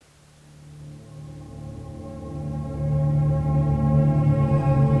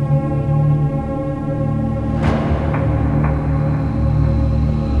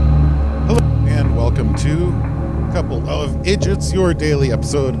Idiots, your daily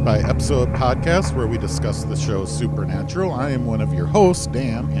episode by episode podcast where we discuss the show Supernatural. I am one of your hosts,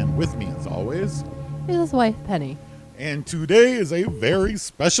 Dan, and with me as always is his wife, Penny. And today is a very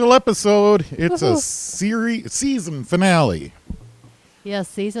special episode. It's a season finale. Yes,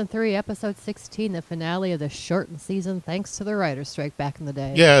 season 3, episode 16, the finale of the shortened season thanks to the writer's strike back in the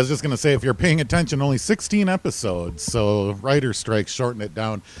day. Yeah, I was just going to say, if you're paying attention, only 16 episodes, so writer's strike shortened it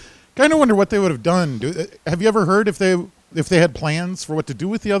down. Kind of wonder what they would have done. Have you ever heard if they had plans for what to do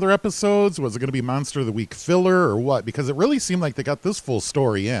with the other episodes? Was it going to be Monster of the Week filler or what? Because it really seemed like they got this full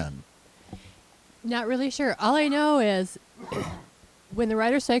story in. Not really sure. All I know is when the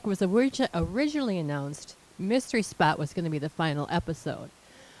writer's strike was originally announced, Mystery Spot was going to be the final episode.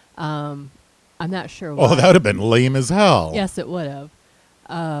 I'm not sure why. Oh, that would have been lame as hell. Yes, it would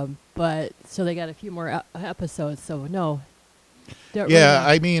have. But so they got a few more episodes, so no. Yeah,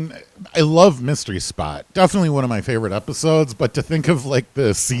 I mean, I love Mystery Spot. Definitely one of my favorite episodes, but to think of like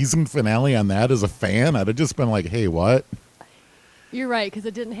the season finale on that as a fan, I'd have just been like, hey, what? You're right, because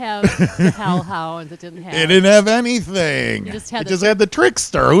it didn't have the Hellhounds. It didn't have anything. It just had the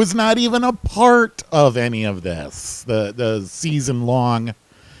Trickster, who's not even a part of any of this, the season-long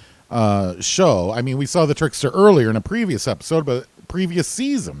show. I mean, we saw the Trickster earlier in a previous episode, but previous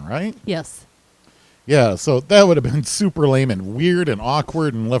season, right? Yes. Yeah, so that would have been super lame and weird and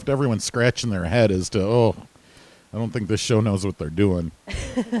awkward and left everyone scratching their head as to, I don't think this show knows what they're doing.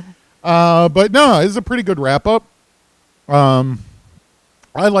 But no, it's a pretty good wrap-up. I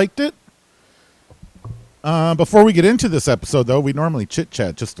liked it. Before we get into this episode, though, we normally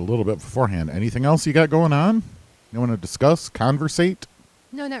chit-chat just a little bit beforehand. Anything else you got going on? You want to discuss? Conversate?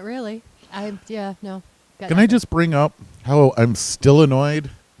 No, not really. No. Can I just bring up how I'm still annoyed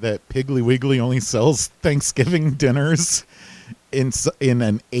that Piggly Wiggly only sells Thanksgiving dinners in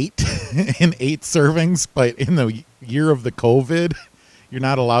 8 servings, but in the year of the COVID, you're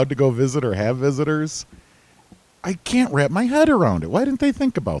not allowed to go visit or have visitors? I can't wrap my head around it. Why didn't they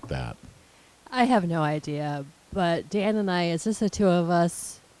think about that? I have no idea, but Dan and I, it's just the two of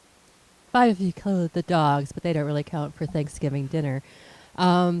us. 5 if you include the dogs, but they don't really count for Thanksgiving dinner.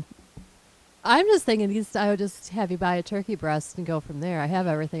 I'm just thinking I would just have you buy a turkey breast and go from there. I have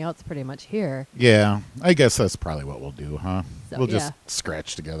everything else pretty much here. Yeah, I guess that's probably what we'll do, huh? So, we'll just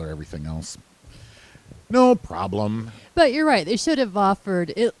scratch together everything else. No problem. But you're right. They should have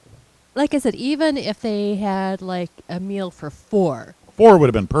offered it. Like I said, even if they had like a meal for 4. 4 would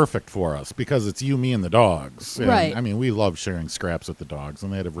have been perfect for us because it's you, me, and the dogs. And, right. I mean, we love sharing scraps with the dogs,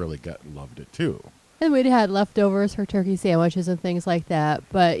 and they'd have really loved it too. And we'd had leftovers for turkey sandwiches and things like that.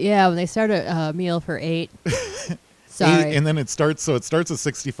 But yeah, when they started a meal for 8, sorry. And then it starts at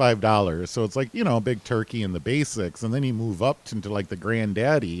 $65. So it's like, a big turkey and the basics. And then you move up into like the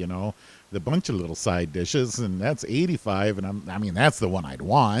granddaddy, the bunch of little side dishes. And that's $85. And that's the one I'd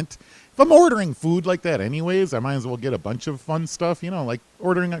want. If I'm ordering food like that anyways, I might as well get a bunch of fun stuff, like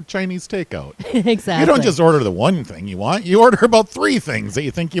ordering a Chinese takeout. Exactly. You don't just order the one thing you want. You order about 3 things that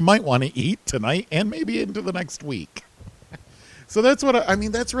you think you might want to eat tonight and maybe into the next week. So that's what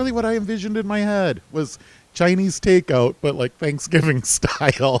that's really what I envisioned in my head was Chinese takeout, but like Thanksgiving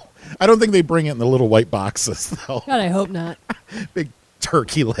style. I don't think they bring it in the little white boxes, though. God, I hope not. Big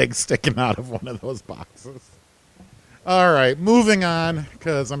turkey leg sticking out of one of those boxes. All right, moving on,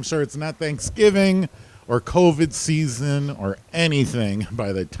 because I'm sure it's not Thanksgiving or COVID season or anything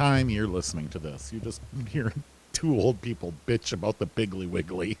by the time you're listening to this. You just hear 2 old people bitch about the Piggly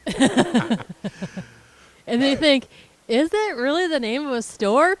Wiggly. And they think, is that really the name of a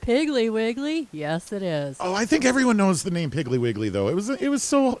store, Piggly Wiggly? Yes, it is. Oh, I think everyone knows the name Piggly Wiggly, though. It was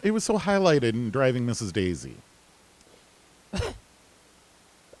so highlighted in Driving Mrs. Daisy.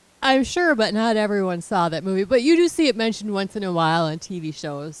 I'm sure, but not everyone saw that movie. But you do see it mentioned once in a while on TV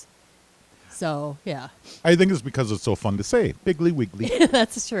shows. So, yeah. I think it's because it's so fun to say. Piggly Wiggly.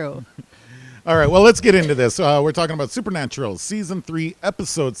 That's true. All right, well, let's get into this. We're talking about Supernatural, Season 3,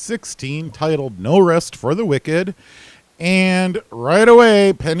 Episode 16, titled No Rest for the Wicked. And right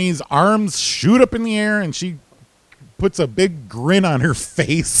away, Penny's arms shoot up in the air, and she puts a big grin on her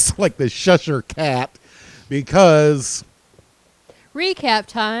face like the Cheshire Cat because... Recap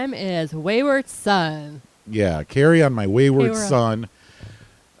time is Wayward Son. Yeah, Carrie on My Wayward Son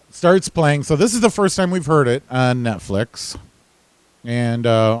starts playing. So this is the first time we've heard it on Netflix. And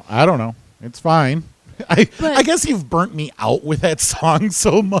I don't know. It's fine. I guess you've burnt me out with that song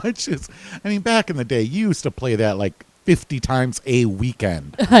so much. Back in the day, you used to play that like 50 times a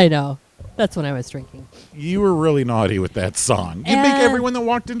weekend. I know. That's when I was drinking. You were really naughty with that song. You'd make everyone that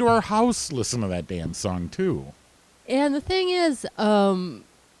walked into our house listen to that damn song, too. And the thing is,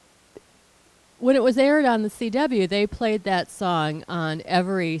 when it was aired on the CW, they played that song on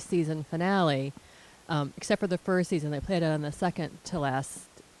every season finale, except for the first season. They played it on the second to last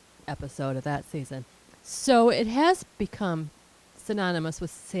episode of that season. So it has become synonymous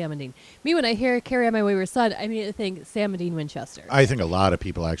with Sam and Dean. Me, when I hear Carry On My Wayward Son, I immediately think Sam and Dean Winchester. I think a lot of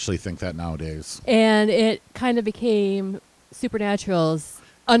people actually think that nowadays. And it kind of became Supernatural's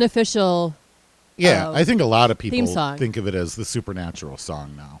unofficial. Yeah, I think a lot of people theme song. think of it as the Supernatural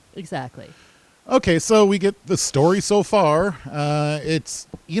song now. Exactly. Okay, so we get the story so far. It's,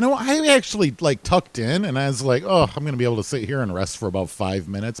 I actually tucked in and I was like, oh, I'm going to be able to sit here and rest for about 5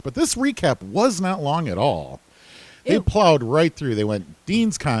 minutes. But this recap was not long at all. They plowed right through. They went,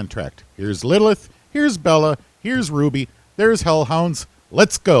 Dean's contract. Here's Lilith. Here's Bella. Here's Ruby. There's Hellhounds.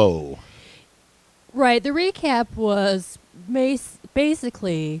 Let's go. Right. The recap was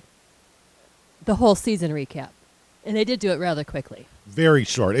basically the whole season recap. And they did do it rather quickly. Very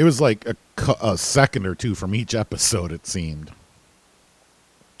short. It was like a second or two from each episode, it seemed.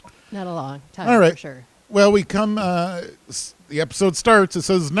 Not a long time, all right. for sure. Well, we come, the episode starts, it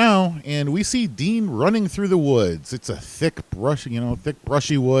says now, and we see Dean running through the woods. It's a thick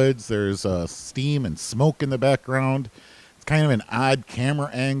brushy woods. There's steam and smoke in the background. It's kind of an odd camera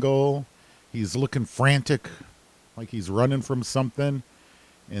angle. He's looking frantic, like he's running from something.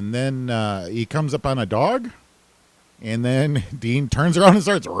 And then he comes up on a dog, and then Dean turns around and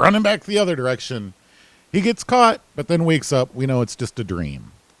starts running back the other direction. He gets caught, but then wakes up. We know it's just a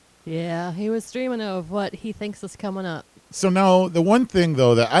dream. Yeah, he was dreaming of what he thinks is coming up. So now, the one thing,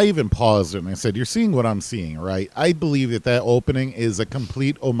 though, that I even paused it and I said, you're seeing what I'm seeing, right? I believe that opening is a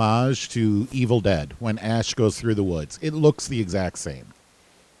complete homage to Evil Dead when Ash goes through the woods. It looks the exact same.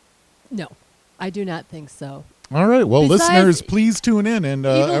 No, I do not think so. All right. Well, Besides, listeners, please tune in and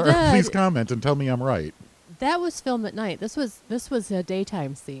Evil Dead, please comment and tell me I'm right. That was filmed at night. This was a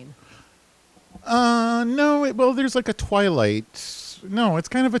daytime scene. No. Well, there's like a twilight. No, it's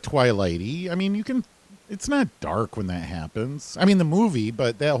kind of a twilighty. I mean, it's not dark when that happens. I mean, the movie,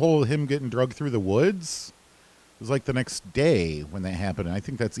 but that whole him getting drugged through the woods was like the next day when that happened. And I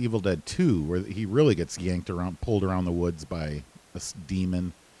think that's Evil Dead 2, where he really gets pulled around the woods by a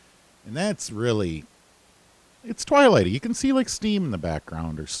demon. And that's really, it's twilighty. You can see like steam in the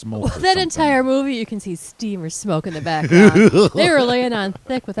background or smoke. Well, or that something. entire movie, you can see steam or smoke in the background. They were laying on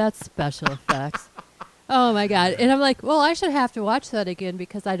thick with that special effects. Oh, my God. And I'm like, well, I should have to watch that again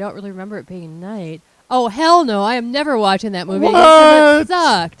because I don't really remember it being night. Oh, hell no. I am never watching that movie again 'cause it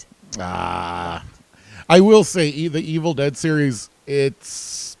sucked. I will say the Evil Dead series,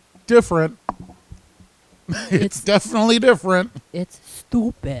 it's different. It's definitely different. It's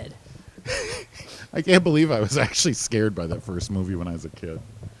stupid. I can't believe I was actually scared by that first movie when I was a kid.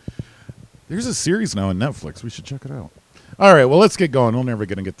 There's a series now on Netflix. We should check it out. All right, well, let's get going. We're never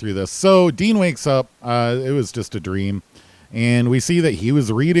going to get through this. So Dean wakes up. It was just a dream. And we see that he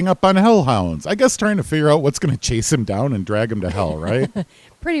was reading up on hellhounds. I guess trying to figure out what's going to chase him down and drag him to hell, right?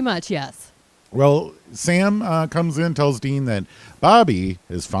 Pretty much, yes. Well, Sam comes in, tells Dean that Bobby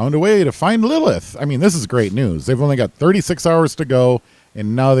has found a way to find Lilith. I mean, this is great news. They've only got 36 hours to go,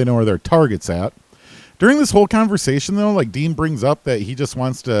 and now they know where their target's at. During this whole conversation, though, like Dean brings up that he just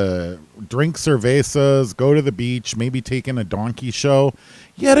wants to drink cervezas, go to the beach, maybe take in a donkey show.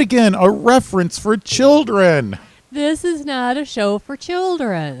 Yet again, a reference for children. This is not a show for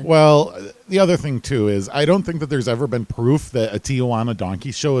children. Well, the other thing, too, is I don't think that there's ever been proof that a Tijuana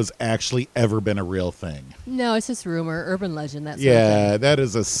donkey show has actually ever been a real thing. No, it's just rumor, urban legend. That sort of Yeah, thing. that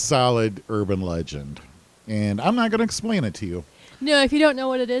is a solid urban legend. And I'm not going to explain it to you. No, if you don't know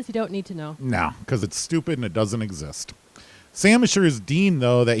what it is, you don't need to know. No, because it's stupid and it doesn't exist. Sam assures Dean,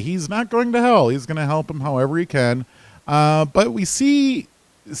 though, that he's not going to hell. He's going to help him however he can. But we see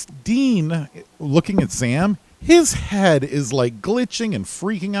Dean looking at Sam. His head is like glitching and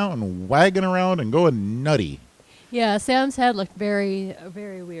freaking out and wagging around and going nutty. Yeah, Sam's head looked very,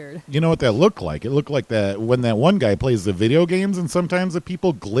 very weird. You know what that looked like? It looked like that when that one guy plays the video games and sometimes the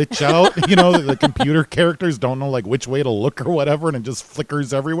people glitch out. You know, the computer characters don't know like which way to look or whatever, and it just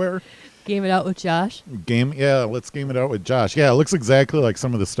flickers everywhere. Game it out with Josh. Let's game it out with Josh. Yeah, it looks exactly like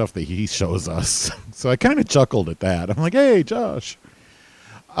some of the stuff that he shows us. So I kind of chuckled at that. I'm like, hey, Josh.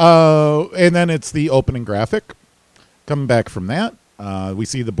 And then it's the opening graphic. Coming back from that, we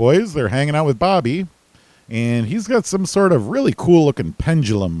see the boys. They're hanging out with Bobby. And he's got some sort of really cool-looking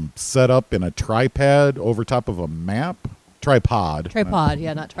pendulum set up in a tripod over top of a map. Tripod. Tripod,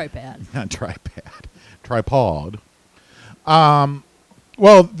 yeah, not tripod. Not tripod. Tripod.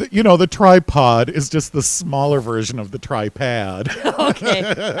 Well, the tripod is just the smaller version of the tripod. Okay,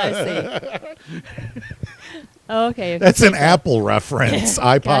 I see. Oh, okay. if you That's say an so. Apple reference.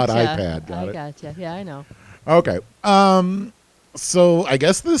 iPod, Gotcha. iPad. Got I it. gotcha. Yeah, I know. Okay. So I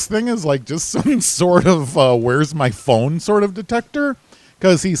guess this thing is like just some sort of where's my phone sort of detector,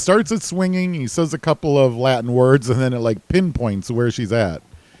 because he starts it swinging. He says a couple of Latin words, and then it like pinpoints where she's at.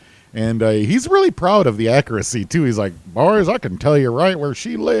 And he's really proud of the accuracy too. He's like, "Boys, I can tell you right where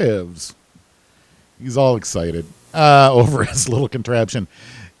she lives." He's all excited over his little contraption.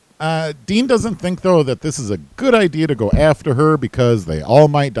 Dean doesn't think, though, that this is a good idea to go after her because they all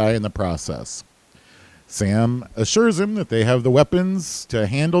might die in the process. Sam assures him that they have the weapons to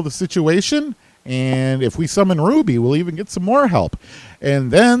handle the situation, and if we summon Ruby, we'll even get some more help.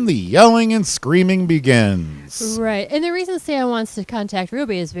 And then the yelling and screaming begins. Right. And the reason Sam wants to contact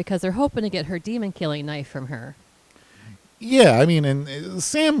Ruby is because they're hoping to get her demon killing knife from her. Yeah, I mean, and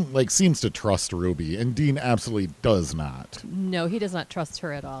Sam like seems to trust Ruby, and Dean absolutely does not. No, he does not trust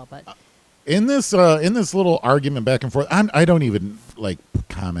her at all. But In this little argument back and forth, I don't even like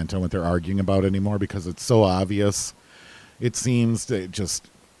comment on what they're arguing about anymore because it's so obvious. It seems to just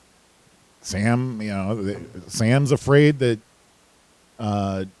Sam, Sam's afraid that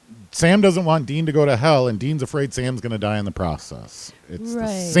Sam doesn't want Dean to go to hell, and Dean's afraid Sam's going to die in the process. It's the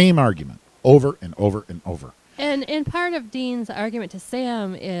Right. same argument over and over and over. and part of Dean's argument to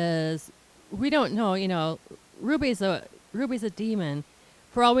Sam is we don't know. Ruby's a demon.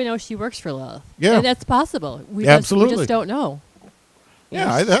 For all we know, she works for Lilith. Yeah. And that's possible. We Absolutely. just don't know.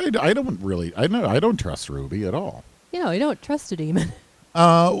 Yeah, I don't trust Ruby at all. You don't trust a demon.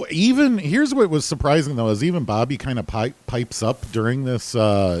 Even here's what was surprising though is even Bobby kind of pipes up during this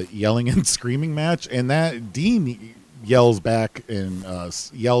yelling and screaming match, and that Dean yells back and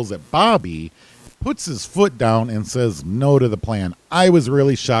yells at Bobby, puts his foot down and says no to the plan. I was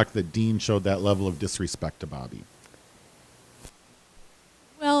really shocked that Dean showed that level of disrespect to Bobby.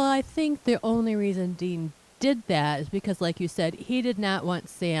 Well, I think the only reason Dean did that is because, like you said, he did not want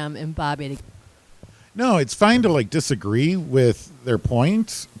Sam and Bobby to. No, it's fine to like disagree with their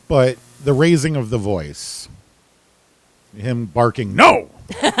point, but the raising of the voice, him barking no,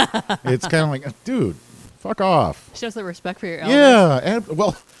 it's kind of like, dude, fuck off. Show some respect for your elders. Yeah,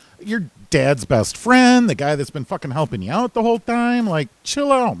 well, your dad's best friend, the guy that's been fucking helping you out the whole time, like,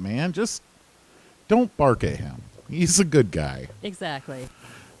 chill out, man. Just don't bark at him. He's a good guy. Exactly.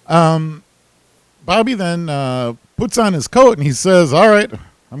 Bobby then puts on his coat and he says, all right,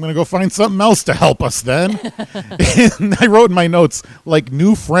 I'm going to go find something else to help us then. And I wrote in my notes, like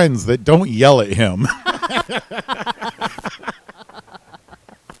new friends that don't yell at him.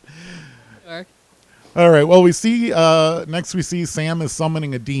 Or- All right. Well, we see next we see Sam is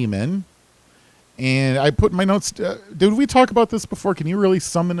summoning a demon. And I put in my notes, did we talk about this before? Can you really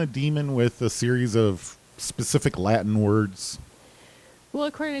summon a demon with a series of specific Latin words? Well,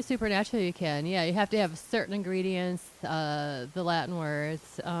 according to Supernatural, you can. Yeah, you have to have certain ingredients, the Latin words.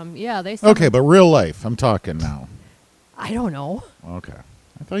 Yeah, they. Okay, but real life, I'm talking now. I don't know. Okay.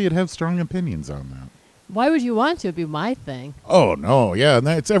 I thought you'd have strong opinions on that. Why would you want to? It'd be my thing. Oh, no. Yeah, and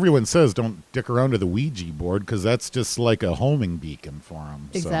that's everyone says don't dick around to the Ouija board because that's just like a homing beacon for them.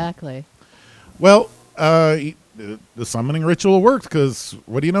 Exactly. Well, the summoning ritual worked because,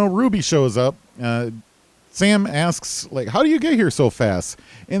 what do you know, Ruby shows up. Sam asks, like, how do you get here so fast?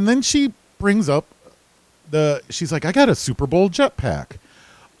 And then she brings up she's like, I got a Super Bowl jetpack.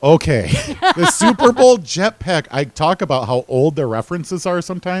 Okay, the Super Bowl jetpack, I talk about how old the references are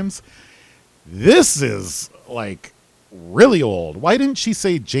sometimes. This is, like, really old. Why didn't she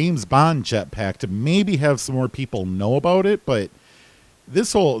say James Bond jetpack to maybe have some more people know about it? But the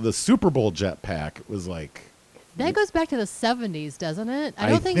Super Bowl jetpack was like... That goes back to the 70s, doesn't it?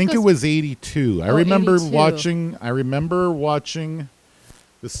 I think it was 82. I remember 82. watching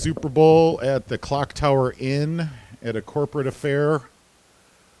the Super Bowl at the Clock Tower Inn at a corporate affair.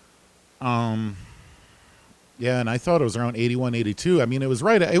 Yeah, and I thought it was around 81, 82. I mean, it was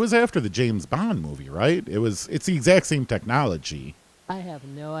after the James Bond movie, right? It's the exact same technology I have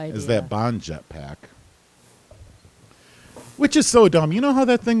no idea. as that Bond jetpack. Which is so dumb. You know how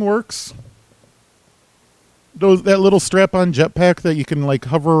that thing works? That little strap-on jetpack that you can like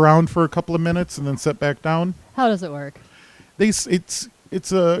hover around for a couple of minutes and then set back down. How does it work? It's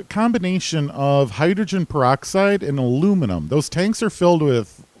a combination of hydrogen peroxide and aluminum. Those tanks are filled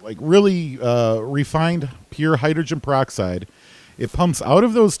with like really refined pure hydrogen peroxide. It pumps out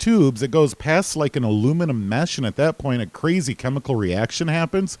of those tubes. It goes past like an aluminum mesh, and at that point, a crazy chemical reaction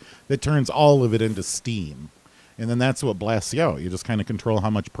happens that turns all of it into steam. And then that's what blasts you out. You just kind of control how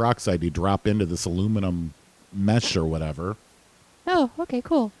much peroxide you drop into this aluminum mesh or whatever. Oh, okay,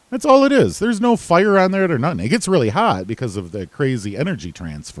 cool. That's all it is. There's no fire on there or nothing. It gets really hot because of the crazy energy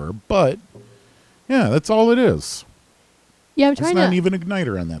transfer, but Yeah, that's all it is. Yeah, I'm It's trying not to. even an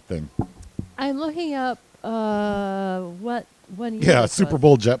igniter on that thing. I'm looking up what one year. Yeah, this Super was.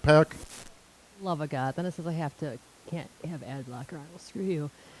 Bowl jetpack. Love of God. Then it says I can't have ad blocker on. Well, screw you.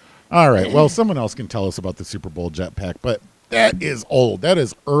 All right. Well, someone else can tell us about the Super Bowl jetpack, but that is old. That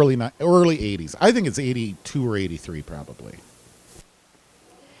is early 80s. I think it's 82 or 83 probably.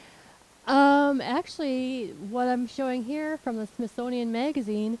 Actually, what I'm showing here from the Smithsonian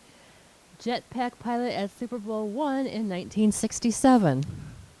Magazine, jetpack pilot at Super Bowl I in 1967.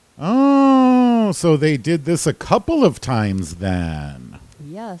 Oh, so they did this a couple of times then.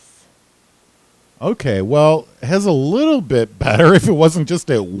 Yes. Okay, well, it has a little bit better if it wasn't just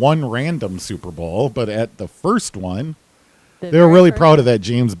at one random Super Bowl, but at the first one. The They were very really first proud of one. that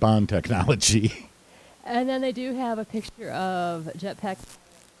James Bond technology. And then they do have a picture of jetpack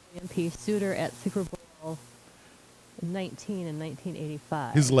MP Suter at Super Bowl 19 in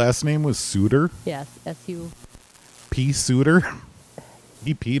 1985. His last name was Suter. Yes, SU. P. Suter.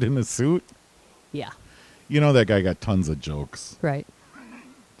 He peed in his suit. Yeah, You know that guy got tons of jokes. right.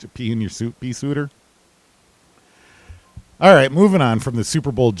 Did you pee in your suit, P. Suter? All right, moving on from the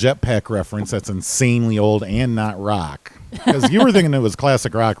Super Bowl jetpack reference that's insanely old and not rock. Because you were thinking it was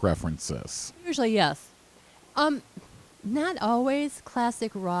classic rock references. Usually, yes. Not always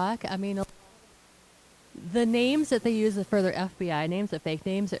classic rock. I mean, the names that they use for their FBI names, the fake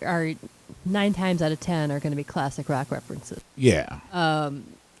names, are 9 times out of 10 are going to be classic rock references. Yeah.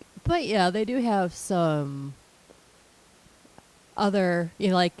 But yeah, they do have some other,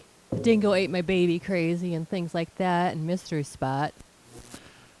 like Dingo Ate My Baby Crazy and things like that, and Mystery Spot.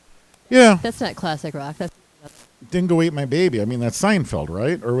 Yeah. That's not classic rock. That's Dingo Ate My Baby. I mean, that's Seinfeld,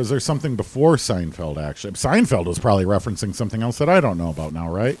 right? Or was there something before Seinfeld, actually? Seinfeld was probably referencing something else that I don't know about now,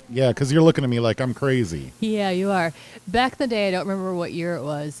 right? Yeah, because you're looking at me like I'm crazy. yeah, you are. Back in the day, I don't remember what year it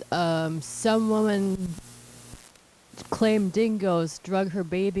was. Some woman claimed dingoes drug her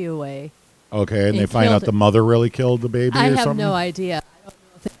baby away. Okay, and they It find killed out it. the mother really killed the baby I or have something? no idea. I don't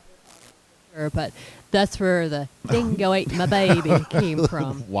know if it's her, but that's where the dingo ate my baby came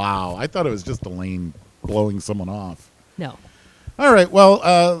from. Wow, I thought it was just Elaine blowing someone off. No. All right,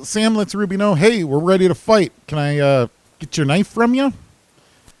 well, Sam lets Ruby know, hey, we're ready to fight. Can I get your knife from you?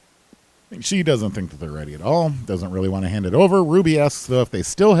 She doesn't think that they're ready at all, doesn't really want to hand it over. Ruby asks, though, if they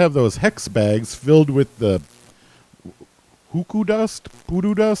still have those hex bags filled with the hookoo dust,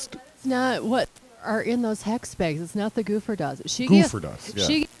 voodoo dust. It's not what are in those hex bags. It's not the goofer dust. Goofer dust, yeah.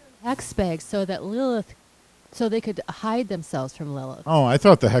 She gave hex bags so that so they could hide themselves from Lilith. Oh, I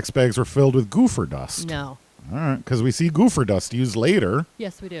thought the hex bags were filled with goofer dust. No. All right, because we see goofer dust used later.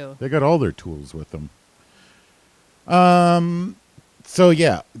 Yes, we do. They got all their tools with them.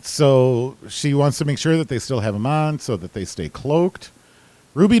 So she wants to make sure that they still have them on so that they stay cloaked.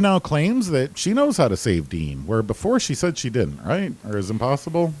 Ruby now claims that she knows how to save Dean, where before she said she didn't, right? Or is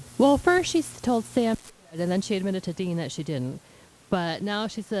impossible? Well, first she told Sam, and then she admitted to Dean that she didn't. But now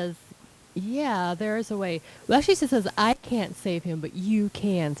she says, yeah, there is a way. Well, actually, she says, I can't save him, but you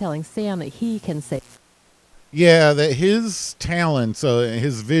can, telling Sam that he can save him. Yeah, that his talents,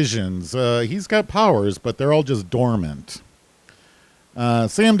 his visions, he's got powers, but they're all just dormant.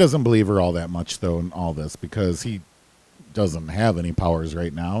 Sam doesn't believe her all that much, though, in all this, because he doesn't have any powers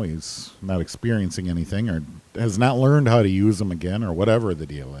right now. He's not experiencing anything or has not learned how to use them again or whatever the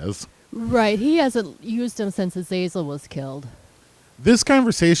deal is. Right, he hasn't used them since Azazel was killed. This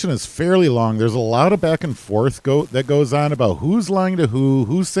conversation is fairly long. There's a lot of back and forth that goes on about who's lying to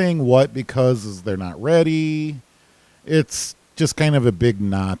who's saying what because they're not ready. It's just kind of a big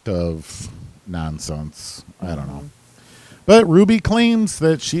knot of nonsense. I don't know. But Ruby claims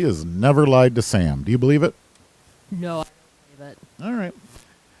that she has never lied to Sam. Do you believe it? No, I don't believe it. All right.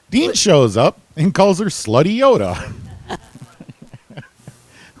 Dean shows up and calls her Slutty Yoda.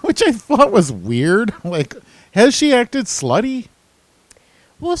 Which I thought was weird. Like, has she acted slutty?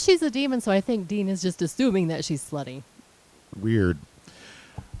 Well, she's a demon, so I think Dean is just assuming that she's slutty. Weird.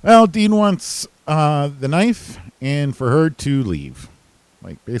 Well, Dean wants the knife and for her to leave.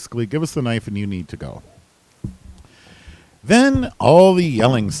 Like, basically, give us the knife and you need to go. Then all the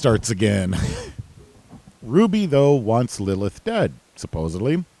yelling starts again. Ruby, though, wants Lilith dead,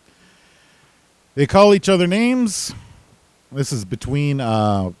 supposedly. They call each other names. This is between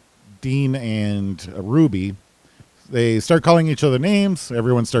Dean and Ruby. They start calling each other names.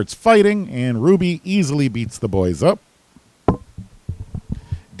 Everyone starts fighting, and Ruby easily beats the boys up.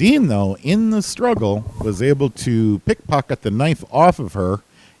 Dean, though, in the struggle, was able to pickpocket the knife off of her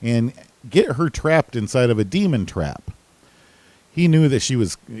and get her trapped inside of a demon trap. He knew that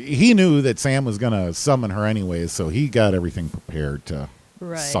Sam was going to summon her anyways, so he got everything prepared to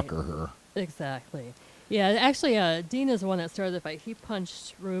Right. sucker her. Exactly. Yeah, actually, Dean is the one that started the fight. He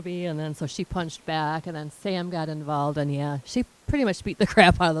punched Ruby, and then so she punched back, and then Sam got involved, and yeah, she pretty much beat the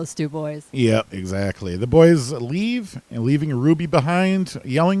crap out of those two boys. Yep, exactly. The boys leave, and leaving Ruby behind,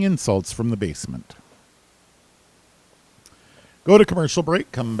 yelling insults from the basement. Go to commercial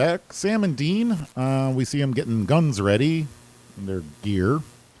break, come back. Sam and Dean, we see them getting guns ready, their gear.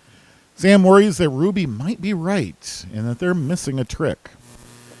 Sam worries that Ruby might be right, and that they're missing a trick.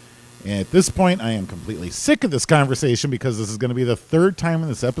 And at this point, I am completely sick of this conversation because this is going to be the third time in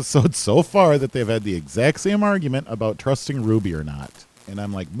this episode so far that they've had the exact same argument about trusting Ruby or not. And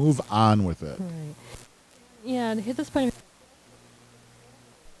I'm like, move on with it. Right. Yeah, and at this point,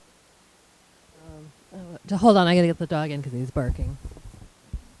 hold on, I gotta get the dog in because he's barking.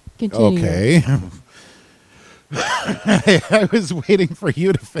 Continue. Okay. I was waiting for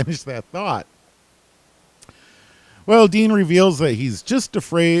you to finish that thought. Well, Dean reveals that he's just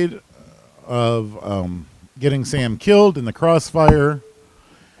afraid of getting Sam killed in the crossfire.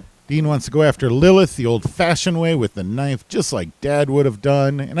 Dean wants to go after Lilith the old-fashioned way with the knife, just like Dad would have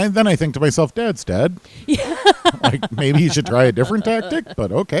done. And then I think to myself, Dad's dead. Yeah. Like, maybe he should try a different tactic,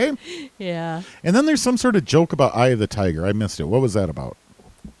 but okay. Yeah. And then there's some sort of joke about Eye of the Tiger. I missed it. What was that about?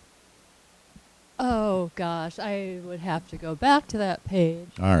 Oh, gosh. I would have to go back to that page.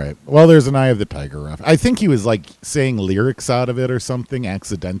 All right. Well, there's an Eye of the Tiger reference. I think he was like saying lyrics out of it or something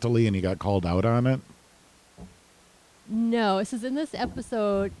accidentally, and he got called out on it. No, it says in this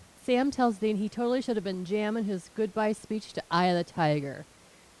episode, Sam tells Dean he totally should have been jamming his goodbye speech to Eye of the Tiger.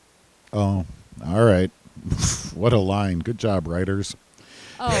 Oh, all right. What a line. Good job, writers.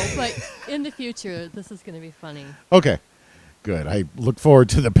 Oh, but in the future, this is going to be funny. Okay. Good. I look forward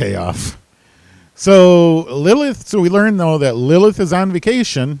to the payoff. So we learn, though, that Lilith is on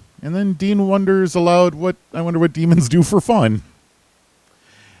vacation, and then Dean wonders aloud, I wonder what demons do for fun.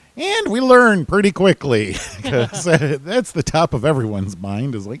 And we learn pretty quickly, because that's the top of everyone's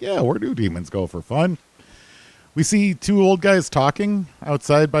mind, is like, yeah, where do demons go for fun? We see two old guys talking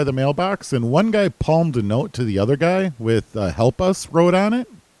outside by the mailbox, and one guy palmed a note to the other guy with help us wrote on it.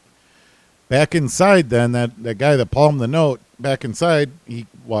 Back inside, then, that guy that palmed the note, back inside, he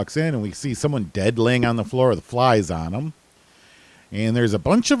walks in, and we see someone dead laying on the floor with flies on him. And there's a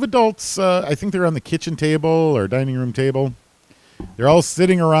bunch of adults, I think they're on the kitchen table or dining room table. They're all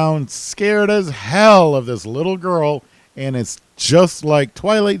sitting around scared as hell of this little girl, and it's just like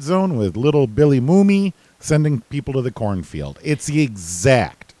Twilight Zone with little Billy Mooney sending people to the cornfield. It's the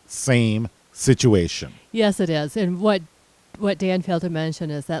exact same situation. Yes, it is. And what Dan failed to mention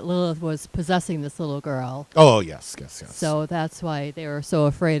is that Lilith was possessing this little girl. Oh, yes. So that's why they were so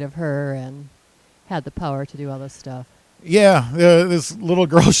afraid of her and had the power to do all this stuff. Yeah, this little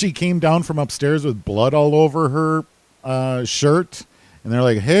girl, she came down from upstairs with blood all over her shirt. And they're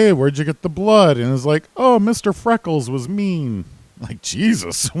like, hey, where'd you get the blood? And it's like, oh, Mr. Freckles was mean. Like,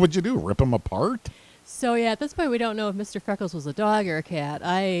 Jesus, what'd you do, rip him apart? So, yeah, at this point, we don't know if Mr. Freckles was a dog or a cat.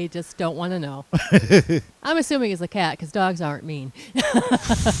 I just don't want to know. I'm assuming he's a cat because dogs aren't mean.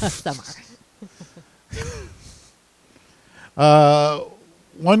 Some are.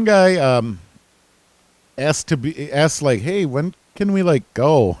 One guy asked like, hey, when can we like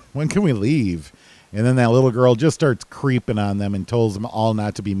go? When can we leave? And then that little girl just starts creeping on them and tells them all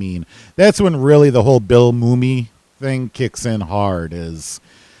not to be mean. That's when really the whole Bill Mooney thing kicks in hard is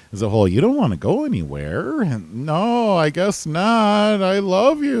the whole, you don't want to go anywhere? And, no, I guess not. I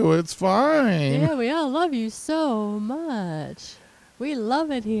love you. It's fine. Yeah, we all love you so much. We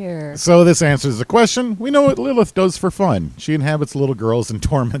love it here. So this answers the question. We know what Lilith does for fun. She inhabits little girls and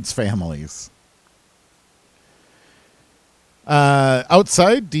torments families.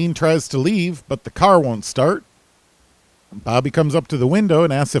 Outside, Dean tries to leave, but the car won't start. Bobby comes up to the window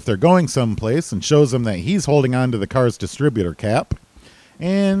and asks if they're going someplace and shows them that he's holding on to the car's distributor cap.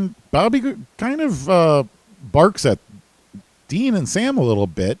 And Bobby kind of barks at Dean and Sam a little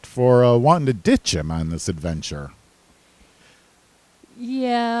bit for wanting to ditch him on this adventure.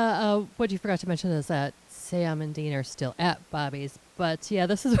 Yeah, what you forgot to mention is that Sam and Dean are still at Bobby's. But yeah,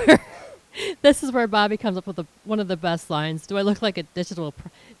 this is where this is where Bobby comes up with one of the best lines. Do I look like a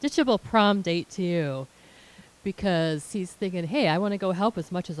ditchable prom date to you? Because he's thinking, hey, I want to go help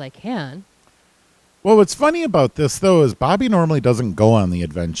as much as I can. Well, what's funny about this, though, is Bobby normally doesn't go on the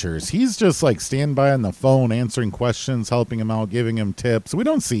adventures. He's just like stand by on the phone, answering questions, helping him out, giving him tips. We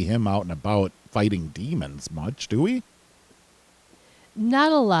don't see him out and about fighting demons much, do we?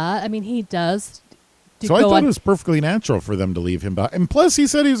 Not a lot. I mean, he does. So I thought it was perfectly natural for them to leave him back. And plus, he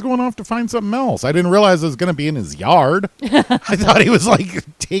said he was going off to find something else. I didn't realize it was going to be in his yard. I thought he was like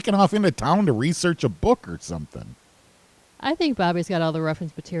taking off into town to research a book or something. I think Bobby's got all the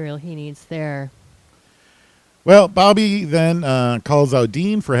reference material he needs there. Well, Bobby then calls out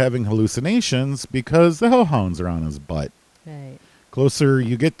Dean for having hallucinations because the hellhounds are on his butt. Right. Closer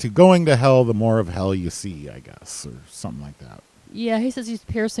you get to going to hell, the more of hell you see, I guess, or something like that. Yeah, he says he's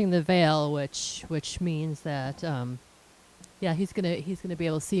piercing the veil, which means that he's gonna be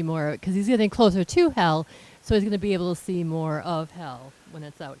able to see more because he's getting closer to hell, so he's gonna be able to see more of hell when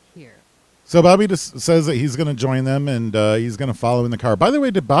it's out here. So Bobby just says that he's going to join them and he's going to follow in the car. By the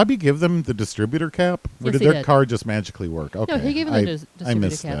way, did Bobby give them the distributor cap? Or Yes, did he their did. car just magically work? Okay. No, he gave him the distributor I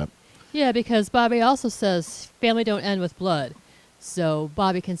missed cap. that. Yeah, because Bobby also says family don't end with blood, so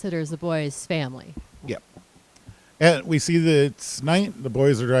Bobby considers the boys family. Yep. And we see that it's night. The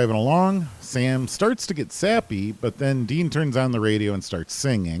boys are driving along. Sam starts to get sappy, but then Dean turns on the radio and starts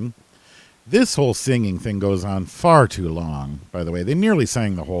singing. This whole singing thing goes on far too long, by the way. They nearly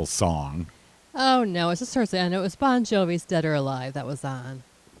sang the whole song. Oh no, it's just towards the end. It was Bon Jovi's "Dead or Alive" that was on.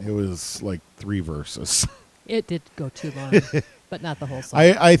 It was like 3 verses. It did go too long, but not the whole song.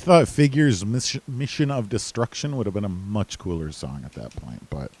 I thought Figure's Mission of Destruction would have been a much cooler song at that point,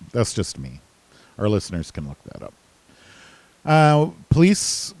 but that's just me. Our listeners can look that up.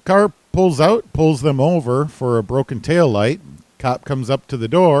 Police car pulls them over for a broken tail light. Cop comes up to the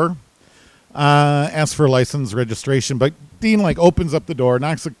door, asks for license, registration, but Dean opens up the door,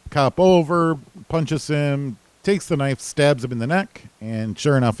 knocks the cop over, punches him, takes the knife, stabs him in the neck, and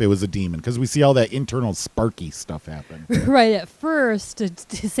sure enough, it was a demon because we see all that internal sparky stuff happen. Right at first,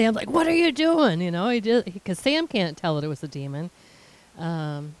 Sam's like, "What are you doing?" He did because Sam can't tell that it was a demon.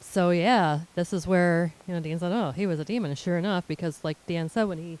 So yeah, this is where Dean said, "Oh, he was a demon." Sure enough, because like Dan said,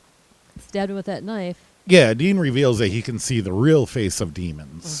 when he stabbed him with that knife. Yeah, Dean reveals that he can see the real face of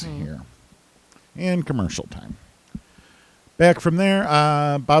demons here. And commercial time. Back from there,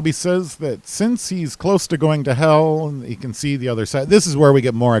 Bobby says that since he's close to going to hell, and he can see the other side. This is where we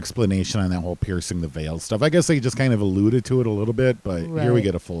get more explanation on that whole piercing the veil stuff. I guess they just kind of alluded to it a little bit, but here we Right.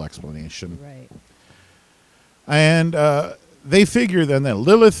 get a full explanation. Right. And they figure then that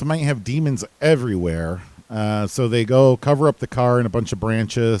Lilith might have demons everywhere. So they go cover up the car in a bunch of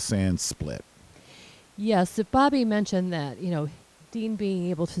branches and split. Yes, if Bobby mentioned that, Dean being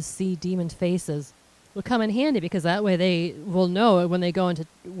able to see demon faces will come in handy because that way they will know when they go into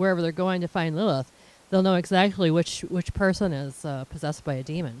wherever they're going to find Lilith, they'll know exactly which person is possessed by a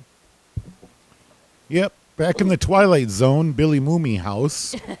demon. Yep. Back in the Twilight Zone, Billy Mooney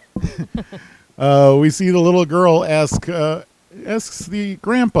house, we see the little girl asks the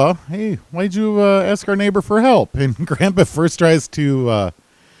grandpa, "Hey, why'd you ask our neighbor for help?" And grandpa first tries to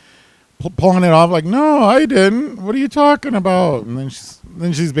pulling it off like, "No, I didn't. What are you talking about?" And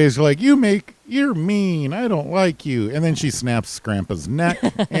then she's basically like, "You're mean. I don't like you." And then she snaps grandpa's neck.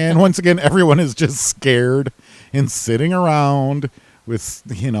 And once again, everyone is just scared and sitting around with,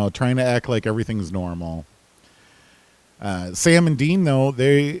 trying to act like everything's normal. Sam and Dean, though,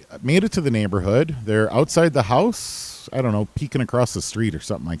 they made it to the neighborhood. They're outside the house. I don't know, peeking across the street or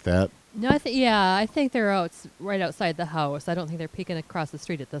something like that. No, I think they're right outside the house. I don't think they're peeking across the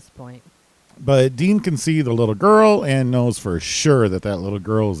street at this point. But Dean can see the little girl and knows for sure that little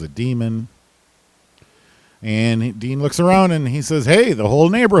girl is a demon. And Dean looks around and he says, "Hey, the whole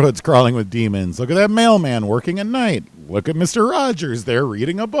neighborhood's crawling with demons. Look at that mailman working at night. Look at Mr. Rogers there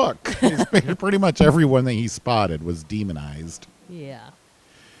reading a book." Pretty much everyone that he spotted was demonized. Yeah.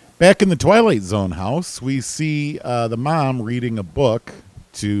 Back in the Twilight Zone house, we see the mom reading a book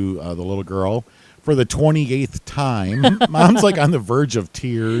to the little girl for the 28th time. Mom's on the verge of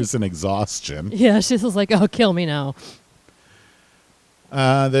tears and exhaustion. Yeah, she's just like, "Oh, kill me now."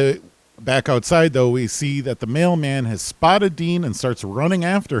 Back outside, though, we see that the mailman has spotted Dean and starts running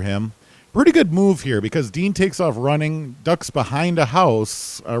after him. Pretty good move here because Dean takes off running, ducks behind a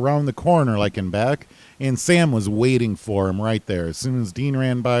house around the corner in back, and Sam was waiting for him right there. As soon as Dean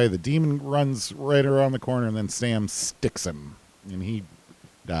ran by, the demon runs right around the corner, and then Sam sticks him, and he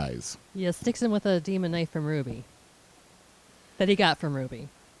dies. Yeah, sticks him with a demon knife from Ruby. That he got from Ruby.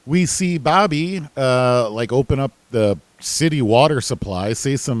 We see Bobby open up the city water supply,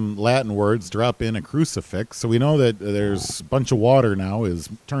 say some Latin words, drop in a crucifix. So we know that there's a bunch of water now is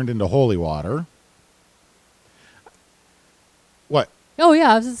turned into holy water. What? Oh,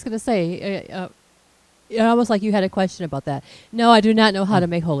 yeah, I was just going to say, almost like you had a question about that. No, I do not know how to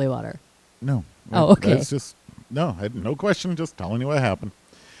make holy water. No. Oh, okay. That's just, no, I had no question, just telling you what happened.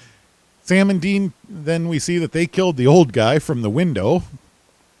 Sam and Dean, then we see that they killed the old guy from the window.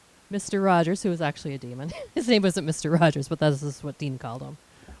 Mr. Rogers, who was actually a demon. His name wasn't Mr. Rogers, but that is what Dean called him.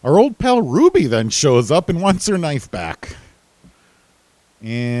 Our old pal Ruby then shows up and wants her knife back.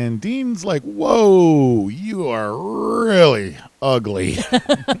 And Dean's like, whoa, you are really ugly.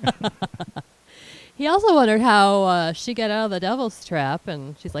 He also wondered how she got out of the devil's trap,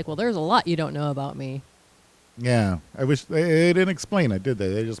 and she's like, well, there's a lot you don't know about me. Yeah, I wish they didn't explain it, did they?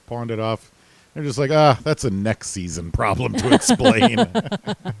 They just pawned it off. They're just like, that's a next season problem to explain.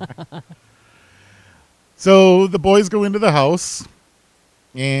 So the boys go into the house,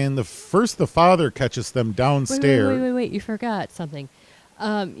 and the father catches them downstairs. Wait, you forgot something.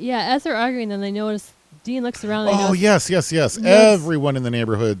 As they're arguing, then they notice Dean looks around. And Oh, yes. Everyone in the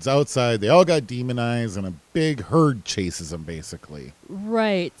neighborhood's outside. They all got demonized, and a big herd chases them, basically.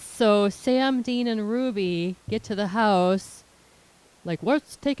 Right. So Sam, Dean, and Ruby get to the house. Like,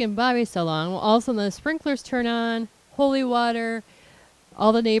 what's taking Bobby so long? Well, all of a sudden the sprinklers turn on, holy water.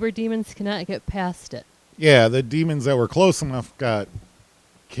 All the neighbor demons cannot get past it. Yeah, the demons that were close enough got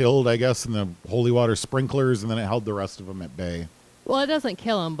killed, I guess, in the holy water sprinklers, and then it held the rest of them at bay. Well, it doesn't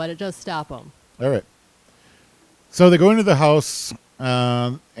kill them, but it does stop them. All right. So they go into the house,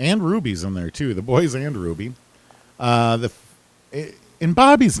 and Ruby's in there, too. The boys and Ruby. And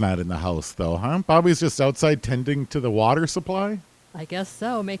Bobby's not in the house, though, huh? Bobby's just outside tending to the water supply? I guess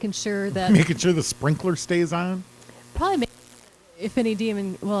so, making sure that... Making sure the sprinkler stays on? Probably if any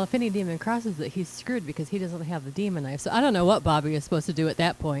demon crosses it, he's screwed because he doesn't have the demon knife. So I don't know what Bobby is supposed to do at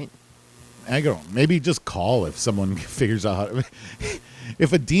that point. I don't know. Maybe just call if someone figures out how to...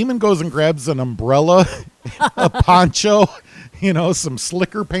 If a demon goes and grabs an umbrella, a poncho, some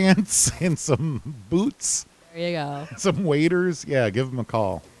slicker pants, and some boots... There you go. Some waiters, yeah, give them a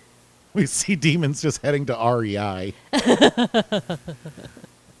call. We see demons just heading to REI.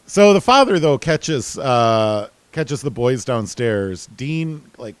 So the father, though, catches the boys downstairs. Dean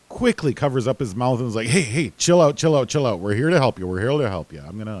quickly covers up his mouth and is like, "Hey, chill out. We're here to help you.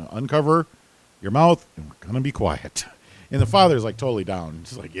 I'm gonna uncover your mouth and we're gonna be quiet." And the father's totally down.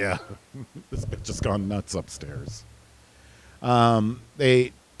 He's like, "Yeah, this bitch just gone nuts upstairs."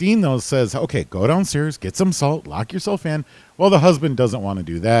 Dean, though, says, okay, go downstairs, get some salt, lock yourself in. Well, the husband doesn't want to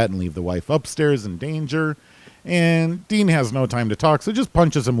do that and leave the wife upstairs in danger. And Dean has no time to talk, so just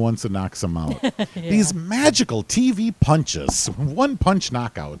punches him once and knocks him out. Yeah. These magical TV punches, one-punch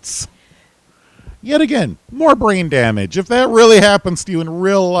knockouts. Yet again, more brain damage. If that really happens to you in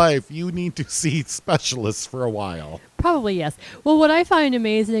real life, you need to see specialists for a while. Probably, yes. Well, what I find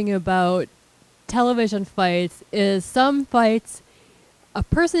amazing about television fights is some fights... a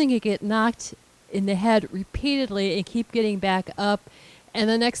person can get knocked in the head repeatedly and keep getting back up. And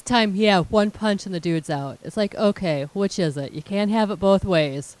the next time, one punch and the dude's out. It's like, okay, which is it? You can't have it both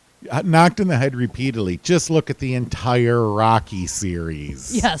ways. Knocked in the head repeatedly. Just look at the entire Rocky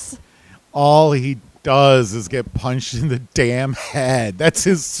series. Yes. All he does is get punched in the damn head. That's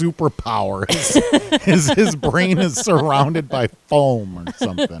his superpower. His brain is surrounded by foam or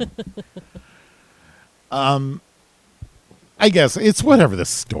something. I guess it's whatever the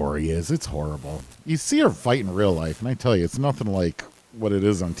story is. It's horrible. You see her fight in real life, and I tell you, it's nothing like what it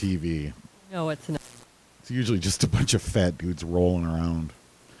is on TV. No, it's not. It's usually just a bunch of fat dudes rolling around.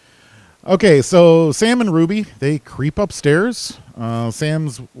 Okay, so Sam and Ruby, they creep upstairs.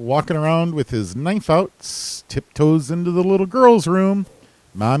 Sam's walking around with his knife out, tiptoes into the little girl's room.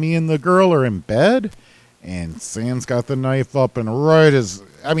 Mommy and the girl are in bed, and Sam's got the knife up, and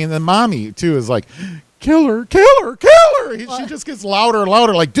the mommy, too, is like... Kill her. She just gets louder and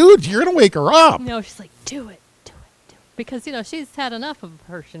louder. Like, dude, you're going to wake her up. No, she's like, do it. Because, she's had enough of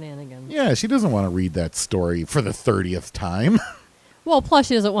her shenanigans. Yeah, she doesn't want to read that story for the 30th time. Well, plus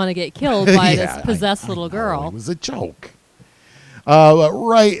she doesn't want to get killed by this possessed little girl. It was a joke.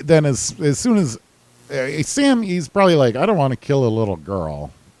 Right then, as soon as Sam, he's probably like, I don't want to kill a little girl.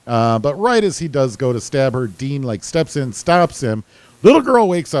 But right as he does go to stab her, Dean, steps in, stops him. Little girl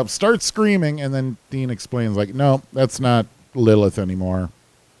wakes up, starts screaming, and then Dean explains, no, that's not Lilith anymore.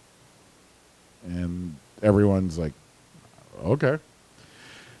 And everyone's like, okay.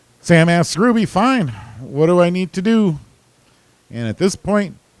 Sam asks Ruby, fine, what do I need to do? And at this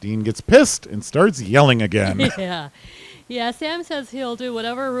point, Dean gets pissed and starts yelling again. Yeah, Sam says he'll do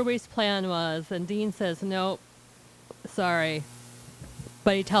whatever Ruby's plan was, and Dean says, nope, sorry.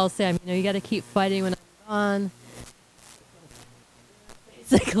 But he tells Sam, you got to keep fighting when I'm gone.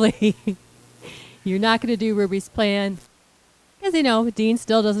 Basically, you're not going to do Ruby's plan. Because, Dean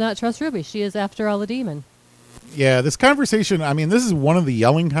still does not trust Ruby. She is, after all, a demon. Yeah, this conversation, this is one of the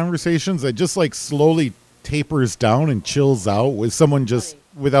yelling conversations that just, slowly tapers down and chills out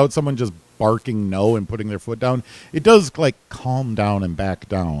without someone just barking no and putting their foot down. It does, calm down and back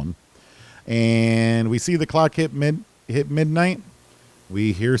down. And we see the clock hit midnight.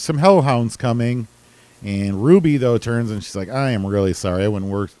 We hear some hellhounds coming. And Ruby, though, turns and she's like, I am really sorry. I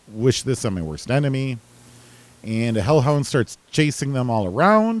wouldn't wish this on my worst enemy. And a hellhound starts chasing them all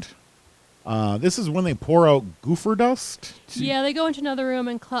around. This is when they pour out goofer dust. Yeah, they go into another room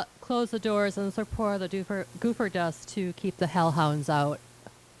and close the doors and start pour the goofer dust to keep the hellhounds out.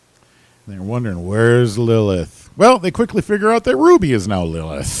 And they're wondering, where's Lilith? Well, they quickly figure out that Ruby is now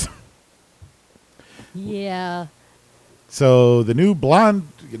Lilith. Yeah. So the new blonde,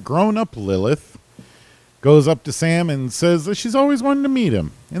 grown-up Lilith goes up to Sam and says that she's always wanted to meet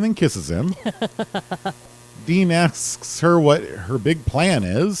him, and then kisses him. Dean asks her what her big plan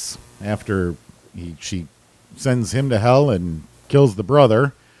is after she sends him to hell and kills the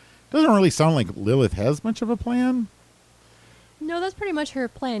brother. Doesn't really sound like Lilith has much of a plan. No, that's pretty much her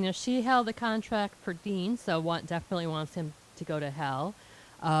plan. You know, she held the contract for Dean, so definitely wants him to go to hell.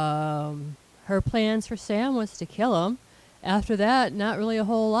 Her plans for Sam was to kill him. After that, not really a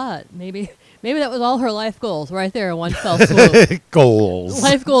whole lot. Maybe that was all her life goals right there in one fell swoop. Goals.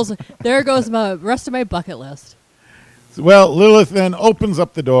 Life goals. There goes the rest of my bucket list. Well, Lilith then opens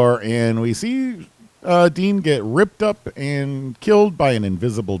up the door, and we see Dean get ripped up and killed by an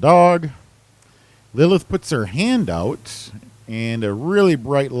invisible dog. Lilith puts her hand out, and a really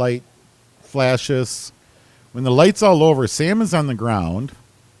bright light flashes. When the light's all over, Sam is on the ground.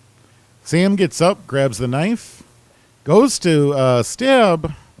 Sam gets up, grabs the knife, goes to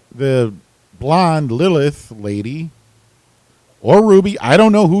stab the blonde Lilith lady, or Ruby. I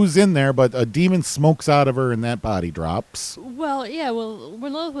don't know who's in there, but a demon smokes out of her and that body drops. Well, yeah,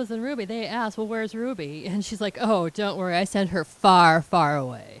 when Lilith was in Ruby, they asked, well, where's Ruby? And she's like, oh, don't worry, I sent her far, far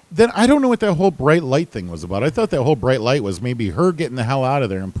away. Then I don't know what that whole bright light thing was about. I thought that whole bright light was maybe her getting the hell out of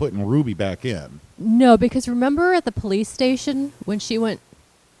there and putting Ruby back in. No, because remember at the police station when she went,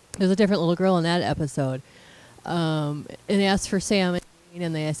 there's a different little girl in that episode, and they asked for Sam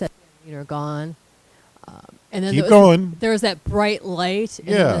and they said, are gone. And then Keep going. There was that bright light, and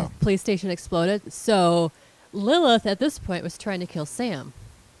the police station exploded. So Lilith, at this point, was trying to kill Sam.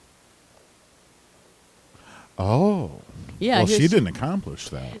 Oh. Yeah. Well, she didn't accomplish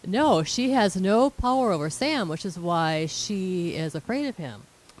that. No, she has no power over Sam, which is why she is afraid of him.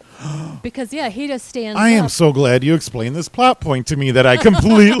 Because, yeah, he just stands I am up. so glad you explained this plot point to me that I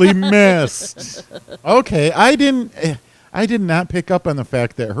completely missed. Okay, I did not pick up on the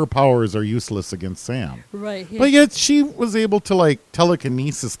fact that her powers are useless against Sam. Right. But yet she was able to, like,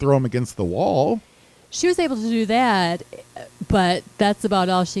 telekinesis throw him against the wall. She was able to do that, but that's about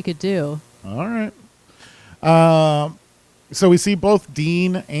all she could do. All right. So we see both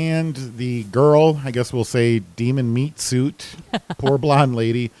Dean and the girl, I guess we'll say demon meat suit, poor blonde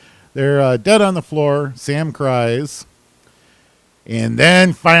lady. They're dead on the floor. Sam cries. And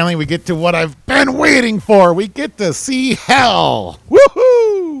then finally we get to what I've been waiting for. We get to see hell.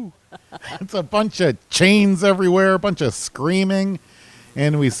 Woohoo! It's a bunch of chains everywhere, a bunch of screaming.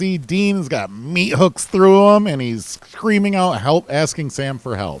 And we see Dean's got meat hooks through him, and he's screaming out help, asking Sam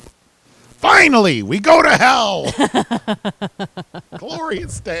for help. Finally, we go to hell.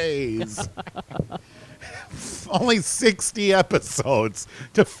 Glorious days. Only 60 episodes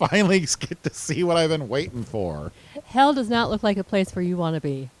to finally get to see what I've been waiting for. Hell does not look like a place where you want to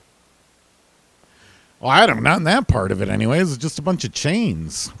be. Well, I don't, not in that part of it anyways. It's just a bunch of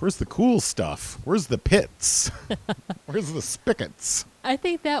chains. Where's the cool stuff? Where's the pits? Where's the spigots? I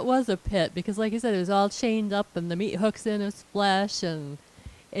think that was a pit because, like you said, it was all chained up and the meat hooks in his flesh, and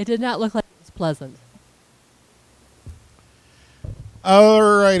it did not look like it was pleasant.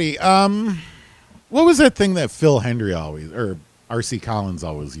 Alrighty. What was that thing that Phil Hendry always, or R.C. Collins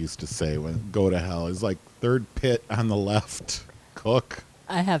always used to say when go to hell? Is like third pit on the left, cook.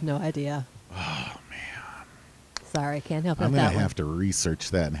 I have no idea. Oh man. Sorry, I can't help I'm with gonna that one. have to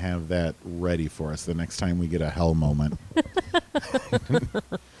research that and have that ready for us the next time we get a hell moment.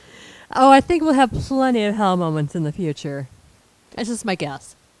 Oh, I think we'll have plenty of hell moments in the future. That's just my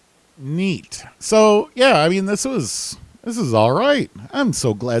guess. Neat. So yeah, I mean this is all right. I'm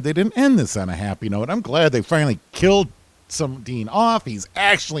so glad they didn't end this on a happy note. I'm glad they finally killed some Dean off. He's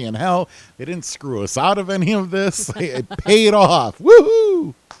actually in hell. They didn't screw us out of any of this. It paid off.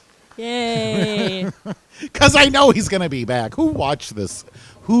 Woohoo! Yay! Because I know he's going to be back. Who watched this?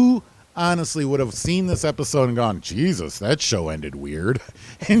 Who honestly would have seen this episode and gone, Jesus, that show ended weird,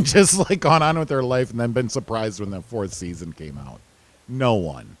 and just like gone on with their life and then been surprised when the fourth season came out? No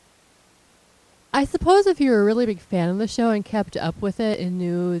one. I suppose if you were a really big fan of the show and kept up with it and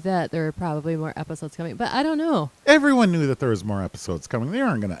knew that there were probably more episodes coming, but I don't know. Everyone knew that there was more episodes coming. They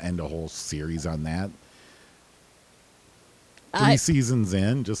aren't going to end a whole series on that. 3 seasons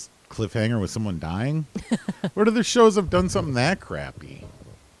in, just cliffhanger with someone dying? What other shows have done something that crappy?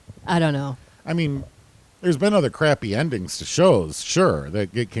 I don't know. I mean, There's been other crappy endings to shows, sure,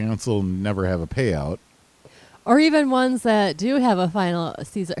 that get canceled and never have a payout. Or even ones that do have a final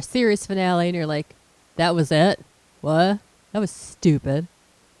series finale, and you're like, that was it? What? That was stupid.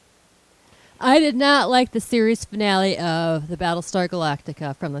 I did not like the series finale of the Battlestar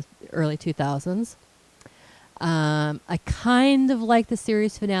Galactica from the early 2000s. I kind of like the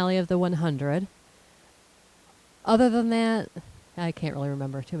series finale of the 100. Other than that, I can't really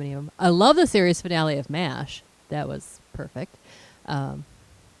remember too many of them. I love the series finale of MASH. That was perfect.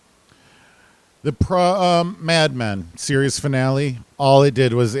 The Mad Men series finale, all it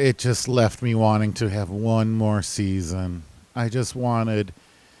did was it just left me wanting to have one more season. I just wanted,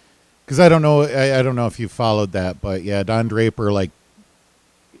 because I don't know if you followed that, but yeah, Don Draper like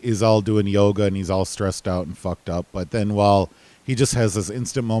is all doing yoga and he's all stressed out and fucked up. But then while he just has this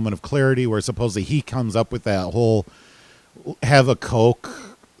instant moment of clarity where supposedly he comes up with that whole have a Coke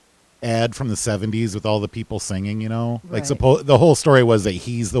ad from the 70s with all the people singing, you know, like Right. the whole story was that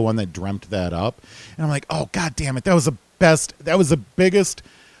he's the one that dreamt that up. And I'm like, oh god damn it, that was the biggest,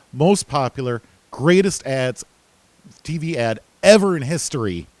 most popular, greatest TV ad ever in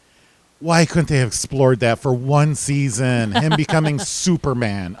history. Why couldn't they have explored that for one season? Him becoming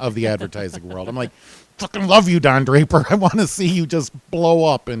Superman of the advertising world. I'm like, fucking love you, Don Draper. I want to see you just blow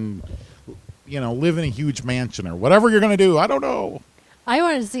up and, you know, live in a huge mansion or whatever you're going to do. I don't know. I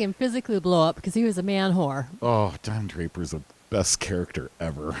wanted to see him physically blow up because he was a man whore. Oh, Don Draper's the best character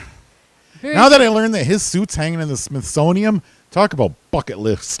ever. Very Now that I learned that his suit's hanging in the Smithsonian, talk about bucket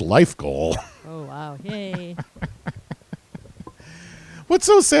list life goal. Oh, wow. Yay. What's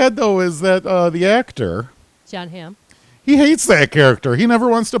so sad, though, is that the actor, John Hamm. he hates that character. He never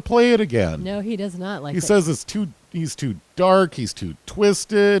wants to play it again. No, he does not like He that. says he's too dark, he's too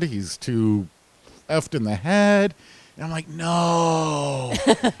twisted, he's too effed in the head. And I'm like, no,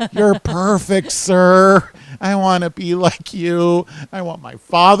 you're perfect, sir. I want to be like you. I want my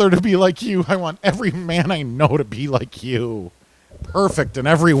father to be like you. I want every man I know to be like you. Perfect in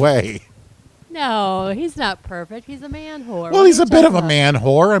every way. No, he's not perfect. He's a man whore. Well, What he's are a you bit talking of a about? man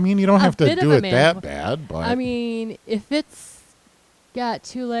whore. I mean, you don't A have to bit of do a it man that whore. bad, but I mean, if it's got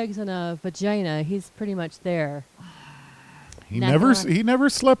 2 legs and a vagina, he's pretty much there. he not never gonna- he never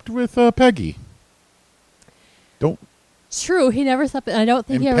slept with Peggy. Don't True, he never slept. I don't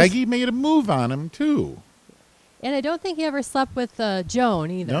think and he ever. Peggy made a move on him too. And I don't think he ever slept with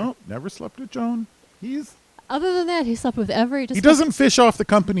Joan either. No, never slept with Joan. Other than that, he slept with every. He doesn't fish off the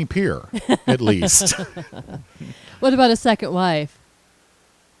company pier, at least. What about his second wife?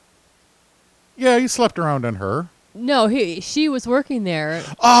 Yeah, he slept around on her. No, she was working there.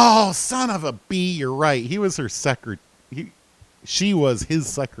 Oh, son of a bee! You're right. He was her She was his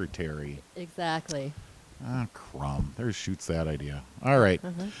secretary. Exactly. Ah, crumb. There shoots that idea. All right.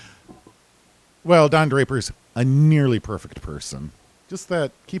 Well, Don Draper's a nearly perfect person. Just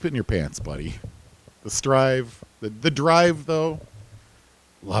that, keep it in your pants, buddy. The strive, the drive, though,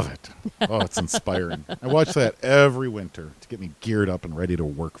 love it. Oh, it's inspiring. I watch that every winter to get me geared up and ready to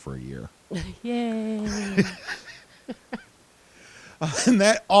work for a year. Yay. And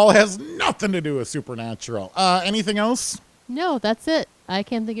that all has nothing to do with Supernatural. Anything else? No, that's it. I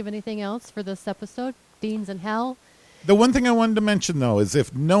can't think of anything else for this episode. Fiends in Hell. The one thing I wanted to mention, though, is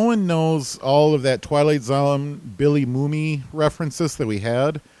if no one knows all of that Twilight Zone Billy Mooney references that we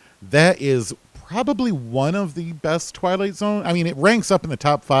had, that is probably one of the best Twilight Zone. I mean, it ranks up in the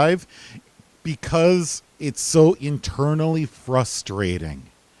top 5 because it's so internally frustrating.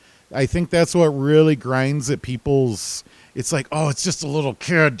 I think that's what really grinds at people's... It's like, oh, it's just a little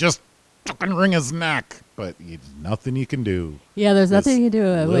kid. Just fucking wring his neck. But there's nothing you can do. Yeah, there's This nothing you can do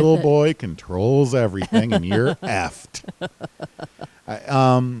with little it. boy controls everything, and you're effed.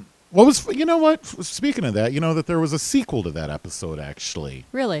 What was? You know what? Speaking of that, you know that there was a sequel to that episode, actually.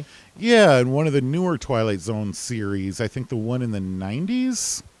 Really? Yeah, in one of the newer Twilight Zone series, I think the one in the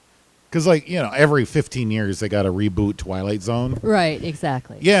 90s. Because, like, you know, every 15 years they got to reboot Twilight Zone. Right,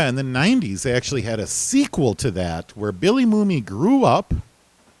 exactly. Yeah, in the 90s they actually had a sequel to that where Billy Mooney grew up,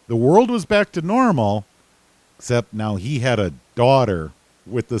 the world was back to normal, except now he had a daughter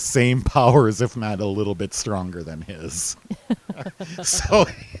with the same powers, if not a little bit stronger than his. So,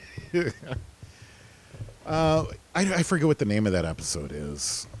 I forget what the name of that episode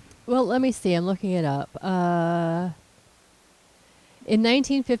is. Well, let me see. I'm looking it up. In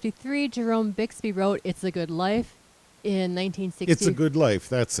 1953, Jerome Bixby wrote "It's a Good Life." In 1960, It's a Good Life,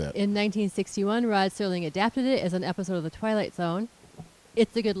 that's it. In 1961, Rod Serling adapted it as an episode of The Twilight Zone.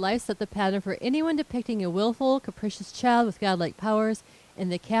 It's a Good Life set the pattern for anyone depicting a willful, capricious child with godlike powers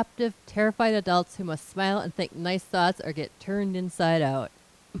and the captive, terrified adults who must smile and think nice thoughts or get turned inside out.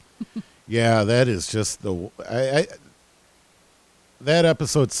 Yeah, that is just that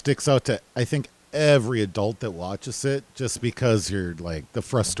episode sticks out to, I think, every adult that watches it, just because you're like the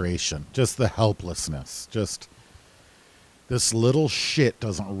frustration, just the helplessness, just this little shit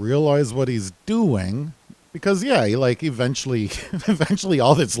doesn't realize what he's doing, because yeah, like eventually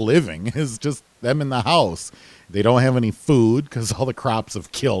all that's living is just them in the house. They don't have any food because all the crops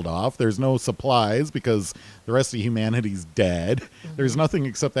have killed off. There's no supplies because the rest of humanity's dead. There's nothing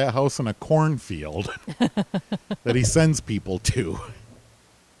except that house in a cornfield that he sends people to.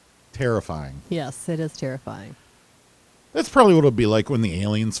 Terrifying. Yes, it is terrifying. That's probably what it'll be like when the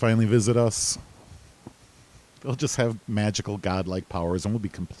aliens finally visit us. They'll just have magical godlike powers and we'll be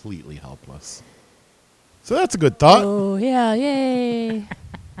completely helpless. So that's a good thought. Oh, yeah, yay.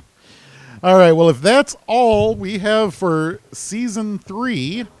 All right, well, if that's all we have for season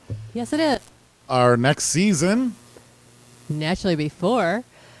 3, Yes, it is. our next season, Naturally, before,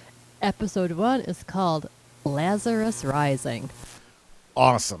 episode 1 is called Lazarus Rising.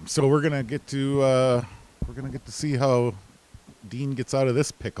 awesome. So we're gonna get to see how Dean gets out of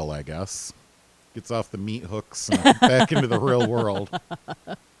this pickle, I guess. Gets off the meat hooks and back into the real world.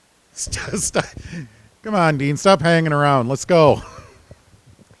 Come on, Dean, stop hanging around. Let's go.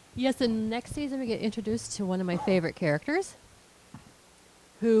 Yes, and next season we get introduced to one of my favorite characters,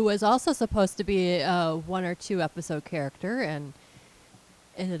 who was also supposed to be a 1 or 2 episode character and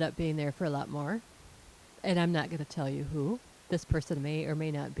ended up being there for a lot more. And I'm not going to tell you who this person may or may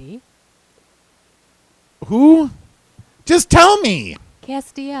not be. Who? Just tell me.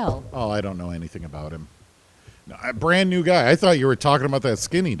 Castiel. Oh, I don't know anything about him. No, a brand new guy. I thought you were talking about that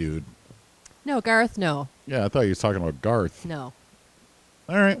skinny dude. No, Garth, no. Yeah, I thought you were talking about Garth. No.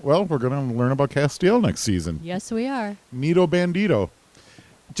 All right, well, we're going to learn about Castiel next season. Yes, we are. Nito Bandito.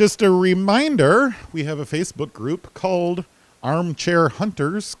 Just a reminder, we have a Facebook group called Armchair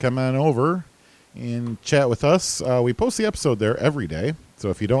Hunters. Come on over and chat with us. We post the episode there every day. So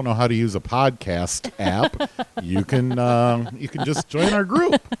if you don't know how to use a podcast app, you can just join our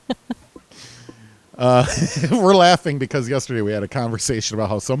group. We're laughing because yesterday we had a conversation about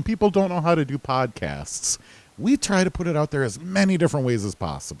how some people don't know how to do podcasts. We try to put it out there as many different ways as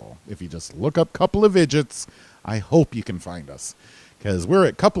possible. If you just look up Couple of Vidgets, I hope you can find us. Because we're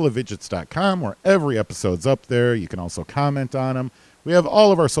at coupleofvidgets.com, where every episode's up there. You can also comment on them. We have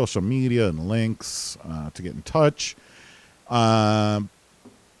all of our social media and links to get in touch. And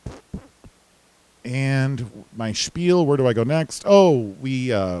my spiel, where do I go next? Oh,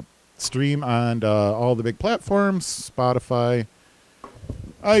 we stream on all the big platforms, Spotify,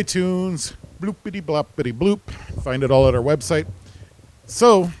 iTunes, bloopity bloppity bloop. Find it all at our website.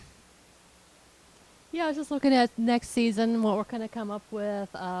 So, Yeah, I was just looking at next season, what we're going to come up with.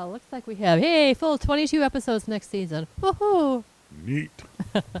 Looks like we have, full 22 episodes next season. Woohoo! neat.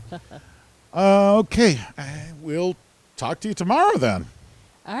 Okay, we'll talk to you tomorrow then.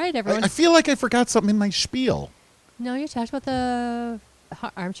 All right, everyone. I feel like I forgot something in my spiel. No, you talked about the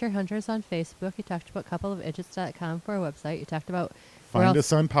Armchair Hunters on Facebook. You talked about coupleofidgets.com for our website. You talked about Find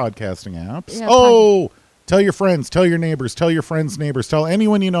us on podcasting apps. Yeah, Tell your friends, tell your neighbors, tell your friends' neighbors, tell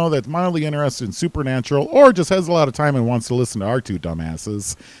anyone you know that's mildly interested in supernatural or just has a lot of time and wants to listen to our two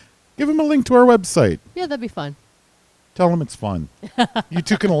dumbasses. Give them a link to our website. Yeah, that'd be fun. Tell them it's fun. You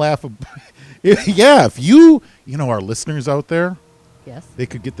two can laugh. Yeah, if you our listeners out there, Yes. they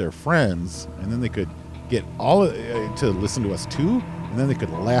could get their friends, and then they could get all to listen to us too, and then they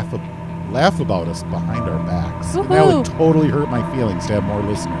could laugh about us behind our backs. And that would Woohoo. totally hurt my feelings to have more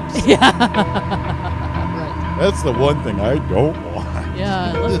listeners. Right. That's the one thing I don't want.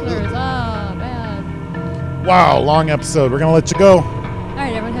 Yeah, listeners, bad. Wow, long episode. We're going to let you go.